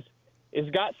team is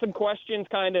got some questions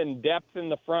kind of in depth in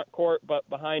the front court, but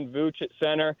behind Vooch at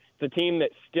center, it's a team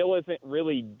that still isn't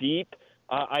really deep.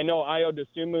 I know Ayo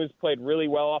Dosunmu's played really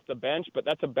well off the bench, but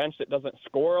that's a bench that doesn't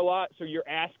score a lot. So you're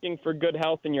asking for good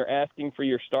health, and you're asking for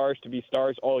your stars to be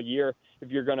stars all year if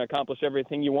you're going to accomplish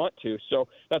everything you want to. So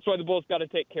that's why the Bulls got to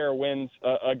take care of wins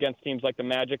against teams like the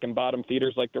Magic and bottom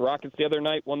feeders like the Rockets the other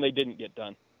night when they didn't get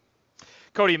done.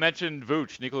 Cody, you mentioned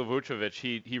Vooch, Nikola Vucevic.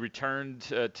 He returned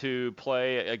to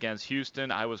play against Houston.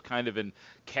 I was kind of in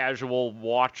casual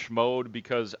watch mode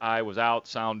because I was out,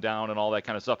 sound down, and all that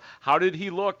kind of stuff. How did he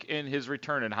look in his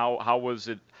return, and how was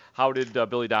it? How did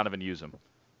Billy Donovan use him?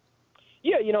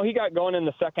 Yeah, he got going in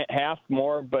the second half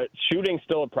more, but shooting's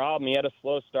still a problem. He had a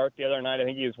slow start the other night. I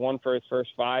think he was 1 for his first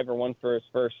 5 or 1 for his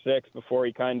first 6 before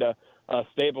he kind of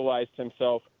stabilized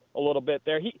himself a little bit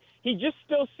there. He just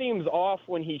still seems off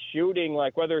when he's shooting,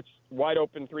 like whether it's wide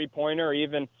open three-pointer or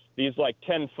even these like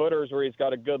 10-footers where he's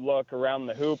got a good look around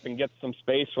the hoop and gets some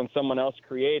space when someone else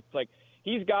creates. Like,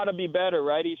 he's got to be better,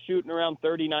 right? He's shooting around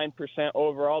 39%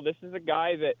 overall. This is a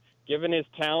guy that, given his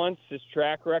talents, his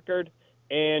track record,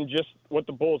 and just what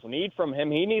the Bulls need from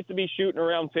him, he needs to be shooting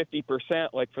around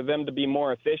 50%, like, for them to be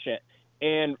more efficient.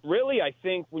 And really, I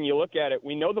think when you look at it,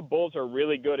 we know the Bulls are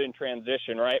really good in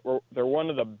transition, right? They're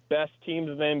one of the best teams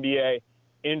in the NBA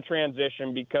in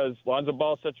transition because Lonzo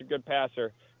Ball is such a good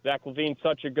passer. Zach LaVine's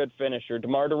such a good finisher.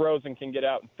 DeMar DeRozan can get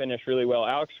out and finish really well.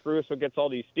 Alex Caruso gets all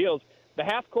these steals. The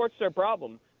half court's their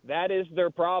problem. That is their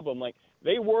problem. Like,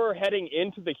 they were heading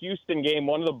into the Houston game,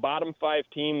 one of the bottom 5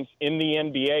 teams in the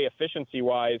NBA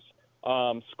efficiency-wise,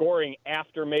 scoring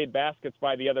after made baskets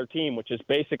by the other team, which is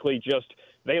basically just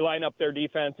they line up their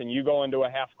defense and you go into a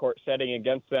half-court setting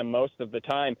against them most of the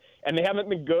time. And they haven't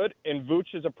been good, and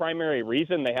Vooch is a primary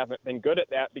reason they haven't been good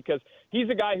at that because he's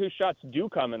a guy whose shots do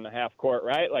come in the half-court,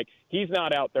 right? Like, he's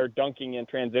not out there dunking in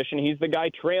transition. He's the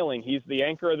guy trailing. He's the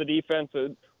anchor of the defense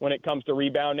when it comes to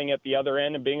rebounding at the other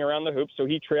end and being around the hoop, so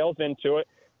he trails into it,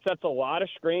 sets a lot of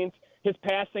screens. His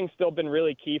passing's still been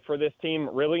really key for this team,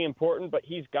 really important, but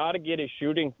he's got to get his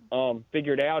shooting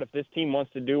figured out if this team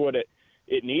wants to do what it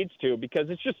needs to, because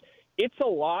it's a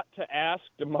lot to ask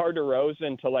DeMar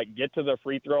DeRozan to, like, get to the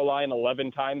free throw line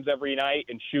 11 times every night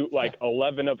and shoot, like,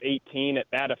 11 of 18 at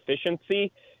that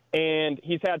efficiency. And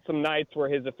he's had some nights where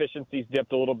his efficiency's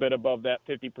dipped a little bit above that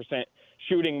 50%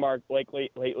 shooting mark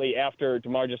lately after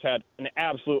DeMar just had an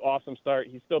absolute awesome start.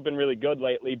 He's still been really good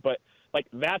lately, but like,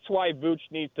 that's why Vooch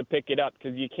needs to pick it up,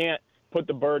 because you can't put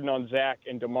the burden on Zach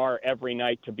and DeMar every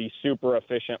night to be super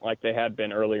efficient like they had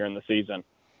been earlier in the season.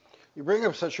 You bring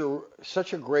up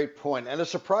such a great point, and a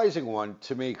surprising one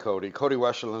to me, Cody. Cody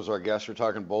Westerlund is our guest. We're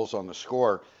talking Bulls on the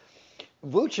Score.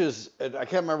 Vooch is, I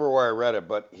can't remember where I read it,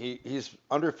 but he's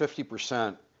under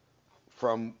 50%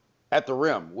 from at the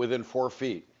rim within 4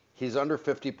 feet. He's under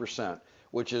 50%,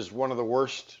 which is one of the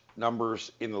worst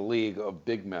numbers in the league of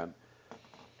big men.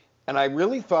 And I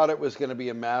really thought it was going to be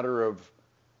a matter of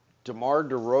DeMar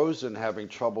DeRozan having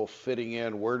trouble fitting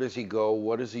in. Where does he go?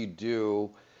 What does he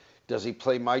do? Does he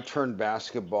play my turn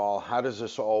basketball? How does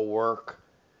this all work?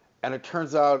 And it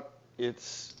turns out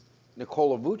it's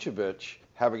Nikola Vucevic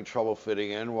having trouble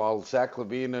fitting in, while Zach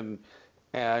LaVine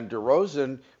and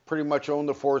DeRozan pretty much own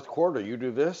the fourth quarter. You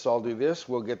do this, I'll do this,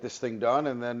 we'll get this thing done,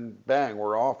 and then bang,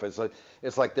 we're off. It's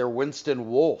like they're Winston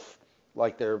Wolfe.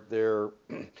 Like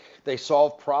they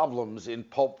solve problems in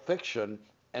Pulp Fiction,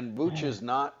 and Vooch is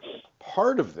not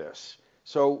part of this.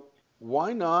 So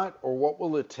why not, or what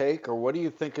will it take, or what do you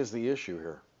think is the issue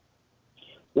here?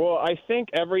 Well, I think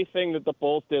everything that the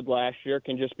Bulls did last year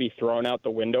can just be thrown out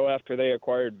the window after they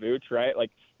acquired Vooch, right?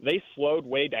 Like, they slowed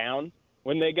way down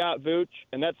when they got Vooch,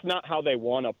 and that's not how they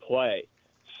want to play.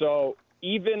 So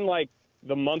even like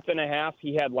the month and a half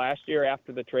he had last year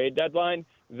after the trade deadline,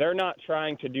 they're not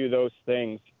trying to do those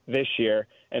things this year.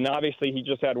 And obviously he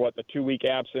just had, the 2-week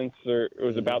absence, or it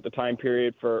was about the time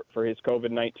period for his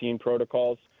COVID-19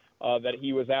 protocols that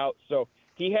he was out. So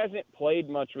he hasn't played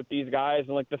much with these guys.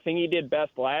 And, like, the thing he did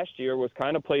best last year was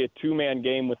kind of play a two-man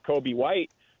game with Kobe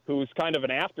White, who's kind of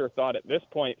an afterthought at this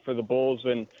point for the Bulls.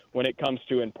 And when it comes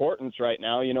to importance right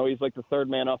now, he's like the third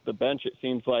man off the bench, it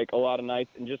seems like, a lot of nights,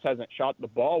 and just hasn't shot the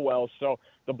ball well. So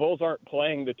the Bulls aren't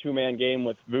playing the two-man game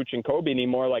with Vooch and Kobe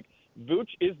anymore. Like, Vooch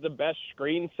is the best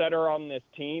screen setter on this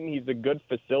team. He's a good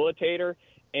facilitator,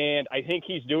 and I think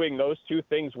he's doing those two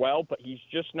things well, but he's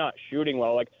just not shooting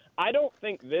well. Like, I don't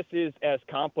think this is as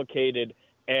complicated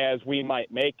as we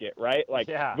might make it, right? Like,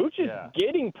 Vooch is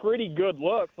getting pretty good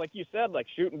looks. Like you said, like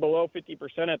shooting below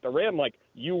 50% at the rim. Like,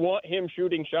 you want him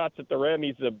shooting shots at the rim.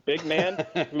 He's a big man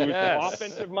who's an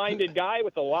offensive-minded guy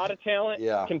with a lot of talent,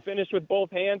 can finish with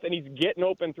both hands, and he's getting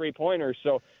open three-pointers.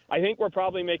 So I think we're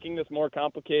probably making this more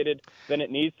complicated than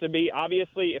it needs to be.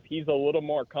 Obviously, if he's a little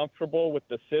more comfortable with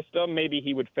the system, maybe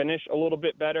he would finish a little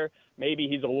bit better. Maybe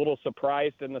he's a little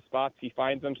surprised in the spots he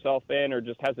finds himself in, or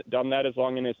just hasn't done that as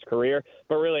long in his career.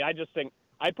 But really, I just think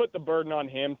I put the burden on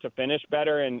him to finish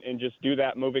better and just do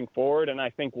that moving forward. And I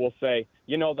think we'll say,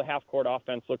 the half-court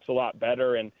offense looks a lot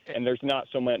better, and there's not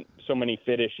so many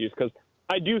fit issues, because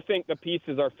I do think the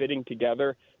pieces are fitting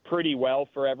together pretty well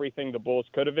for everything the Bulls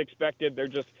could have expected.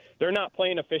 They're not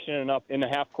playing efficient enough in the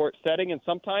half-court setting, and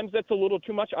sometimes that's a little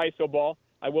too much iso ball.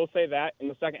 I will say that in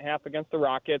the second half against the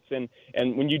Rockets, and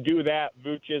when you do that,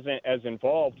 Vooch isn't as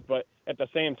involved, but at the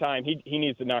same time, he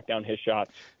needs to knock down his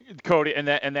shots. Cody, and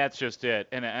that's just it.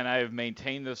 And I have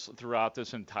maintained this throughout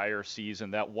this entire season,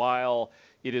 that while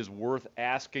it is worth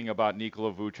asking about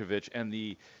Nikola Vucevic and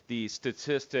the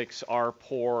statistics are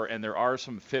poor and there are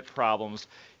some fit problems,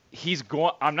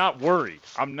 I'm not worried.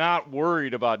 I'm not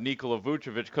worried about Nikola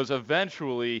Vucevic, because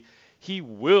eventually he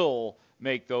will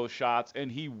make those shots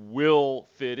and he will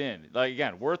fit in. Like,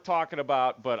 again, worth talking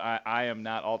about, but I am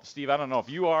not. Steve, I don't know if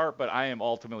you are, but I am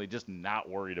ultimately just not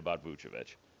worried about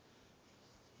Vucevic.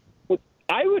 Well,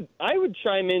 I would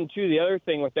chime in too. The other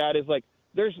thing with that is, like,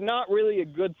 there's not really a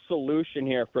good solution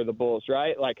here for the Bulls,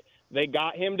 right? Like, they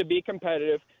got him to be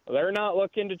competitive. They're not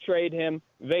looking to trade him.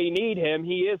 They need him.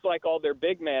 He is like all their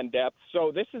big man depth.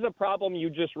 So this is a problem you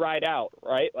just ride out,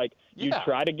 right? Like, you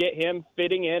try to get him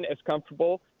fitting in as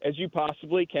comfortable as you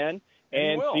possibly can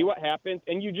and see what happens.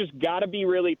 And you just got to be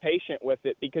really patient with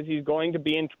it, because he's going to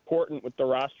be important with the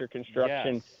roster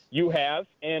construction you have.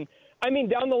 And, I mean,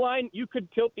 down the line, you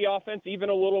could tilt the offense even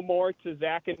a little more to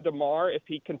Zach and DeMar if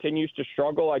he continues to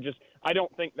struggle. I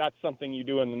don't think that's something you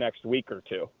do in the next week or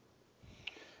two.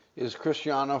 Is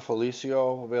Cristiano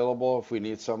Felicio available if we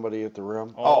need somebody at the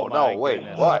rim? Oh no, wait,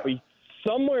 goodness. what?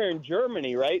 Somewhere in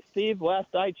Germany, right, Steve?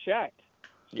 Last I checked.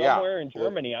 Somewhere in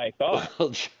Germany, I thought.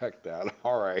 We'll check that.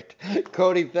 All right.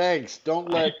 Cody, thanks. Don't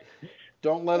let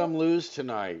him lose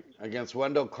tonight against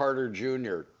Wendell Carter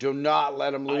Jr. Do not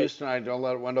let him lose tonight. Don't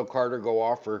let Wendell Carter go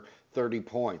off for 30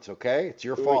 points, okay? It's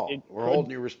your fault. We're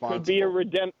holding you responsible.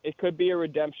 It could be a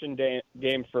redemption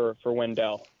game for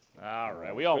Wendell. All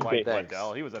right. We all like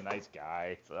Wendell. He was a nice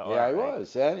guy. So, he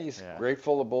was. And he's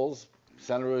grateful the Bulls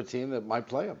sent him to a team that might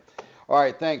play him. All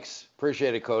right. Thanks.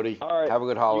 Appreciate it, Cody. All right. Have a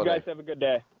good holiday. You guys have a good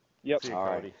day. Yep. All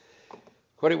right.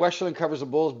 Cody Westerlund covers the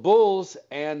Bulls. Bulls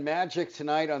and Magic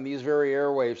tonight on these very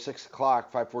airwaves, 6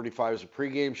 o'clock, 5:45 is a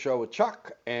pregame show with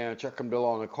Chuck and Chuck Cambillo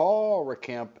on the call. Rick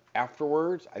Camp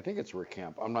afterwards. I think it's Rick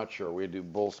Camp. I'm not sure. We do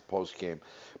Bulls postgame.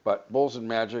 But Bulls and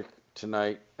Magic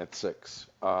tonight at 6.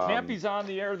 Campy's on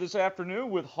the air this afternoon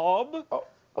with Hub. Oh,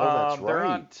 that's right. They're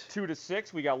on 2 to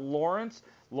 6. We got Lawrence.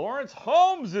 Lawrence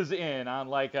Holmes is in on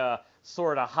like a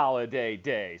sort of holiday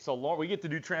day. So we get to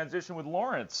do transition with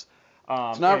Lawrence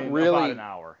it's not in really, about an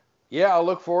hour. Yeah, I'll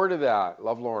look forward to that.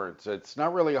 Love Lawrence. It's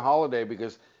not really a holiday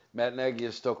because Matt Nagy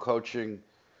is still coaching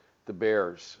the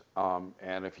Bears.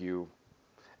 And if you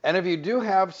do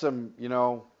have some,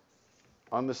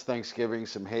 on this Thanksgiving,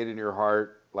 some hate in your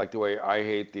heart, like the way I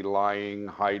hate the lying,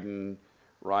 hiding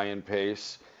Ryan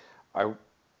Pace,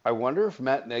 I wonder if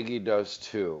Matt Nagy does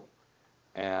too.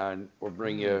 And we'll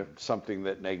bring you something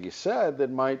that Nagy said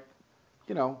that might,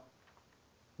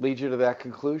 lead you to that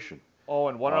conclusion. Oh,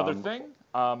 and one other thing.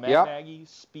 Matt Nagy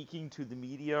speaking to the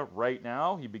media right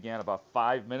now. He began about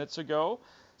 5 minutes ago.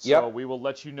 So we will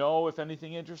let you know if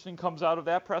anything interesting comes out of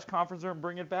that press conference and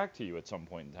bring it back to you at some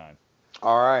point in time.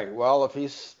 All right. Well, if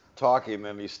he's talking,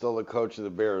 then he's still the coach of the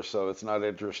Bears, so it's not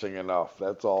interesting enough.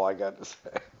 That's all I got to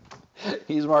say.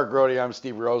 He's Mark Grody. I'm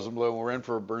Steve Rosenbloom. We're in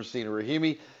for Bernstein and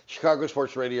Rahimi. Chicago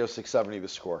Sports Radio 670 The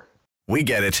Score. We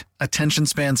get it. Attention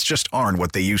spans just aren't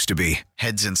what they used to be.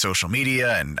 Heads in social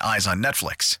media and eyes on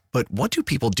Netflix. But what do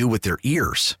people do with their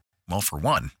ears? Well, for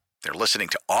one, they're listening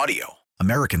to audio.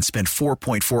 Americans spend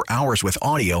 4.4 hours with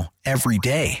audio every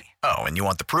day. Oh, and you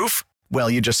want the proof? Well,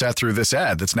 you just sat through this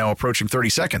ad that's now approaching 30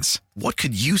 seconds. What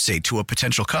could you say to a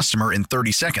potential customer in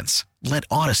 30 seconds? Let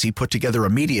Odyssey put together a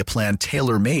media plan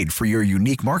tailor-made for your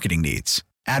unique marketing needs.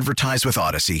 Advertise with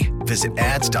Odyssey. Visit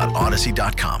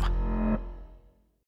ads.odyssey.com.